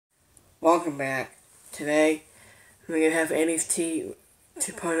Welcome back. Today, we're going to have NXT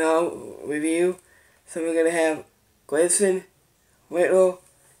 2.0 review. So we're going to have Grayson Whittle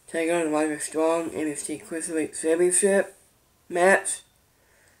take on Roderick Strong NXT Cruiserweight Championship match.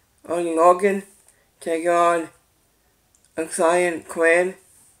 Only Logan take on Zion Quinn.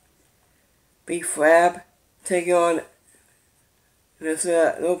 B. Flab take on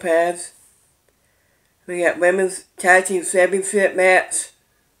Lopez. We got Women's Tag Team Championship match.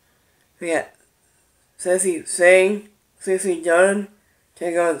 We got Ceci Singh, Cece Dunn,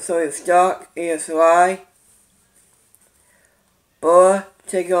 take on Sonya Stark, ASY. Boa,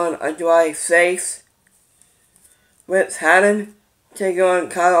 take on Andrade Chase. Rich Haddon, take on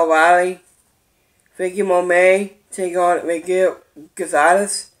Kyle O'Reilly. Vicky Monet, take on Miguel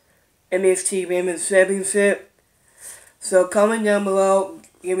Gonzalez. NXT Women's Championship. So comment down below,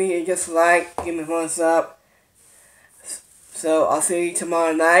 give me just a like, give me a thumbs up. So I'll see you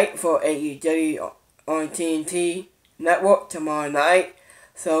tomorrow night for AEW on TNT Network tomorrow night.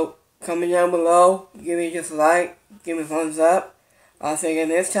 So comment down below, give me just a like, give me a thumbs up. I'll see you again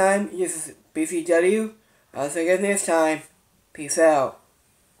next time. This is BCW. I'll see you again next time. Peace out.